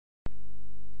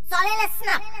So listen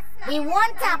up. We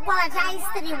want to apologize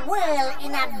to the world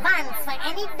in advance for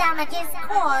any damages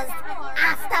caused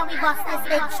after we bust this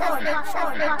big show.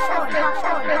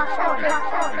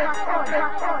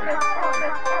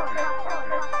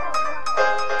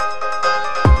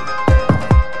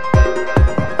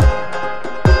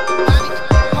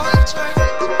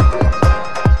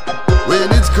 When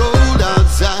it's cold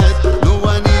outside, no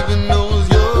one even knows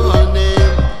your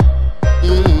name.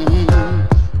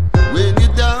 When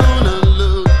you're down on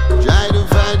luck, try to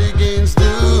fight against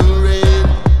the rain.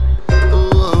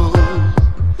 Oh,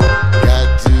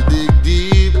 got to dig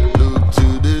deep, look to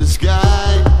the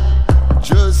sky,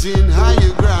 trust in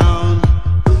higher ground.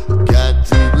 Got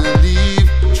to believe,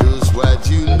 trust what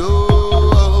you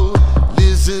know,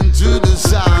 listen to the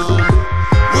sound.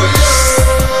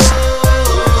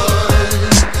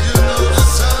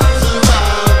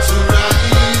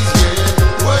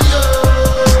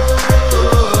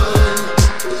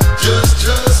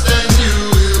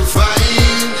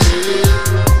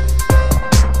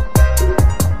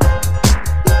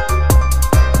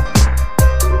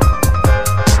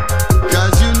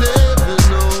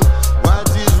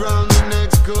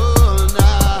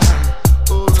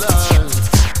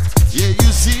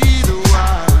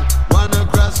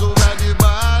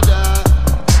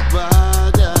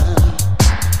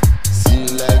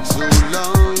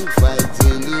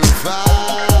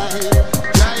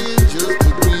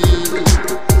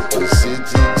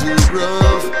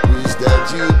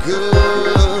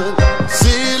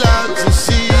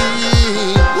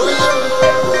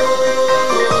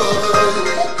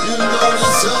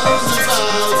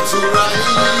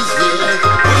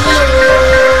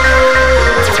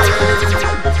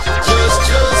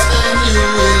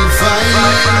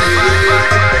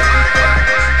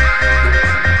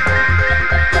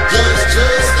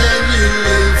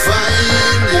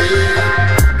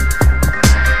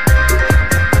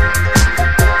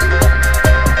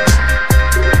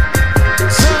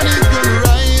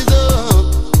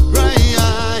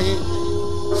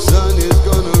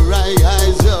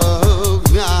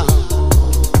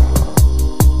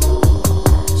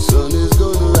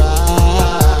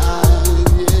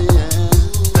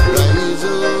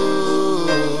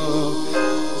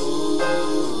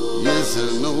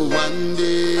 One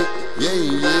day,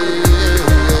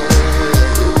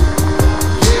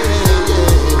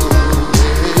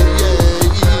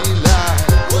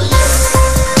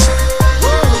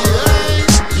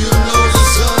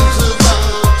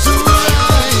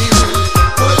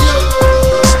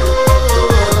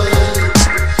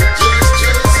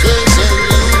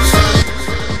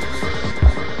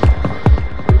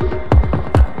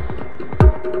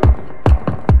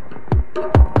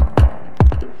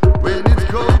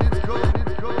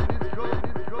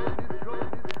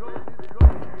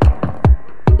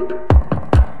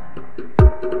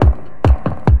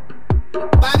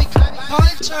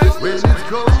 when it's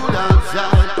cold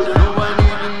outside, no one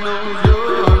even knows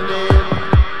your name.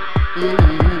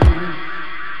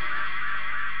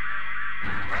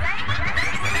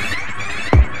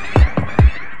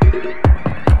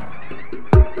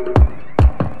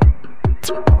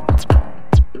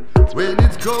 When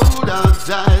it's cold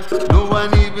outside, no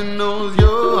one even knows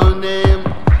your name.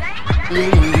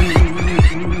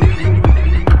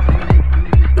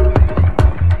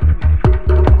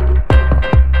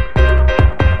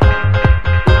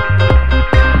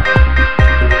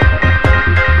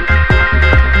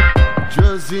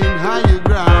 In higher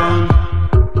ground,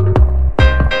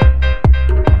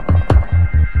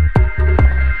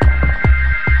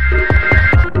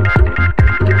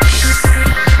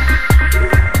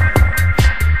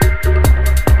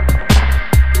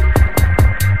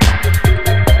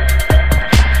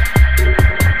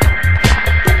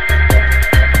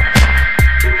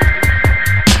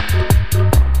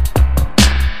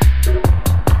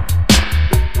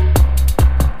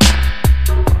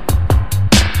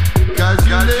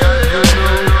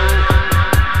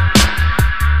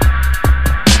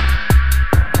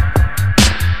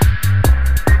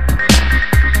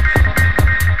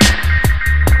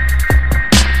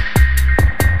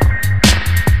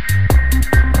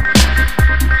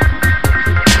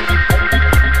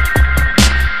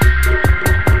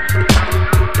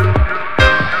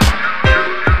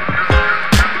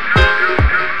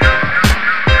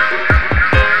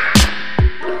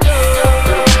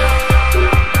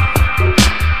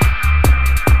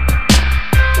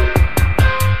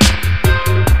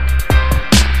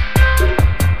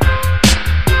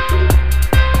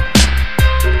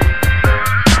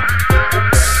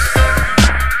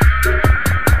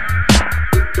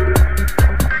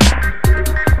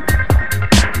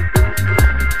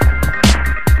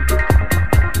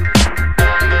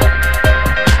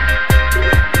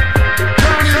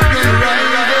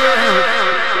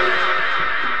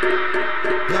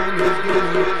 Gun is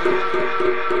good.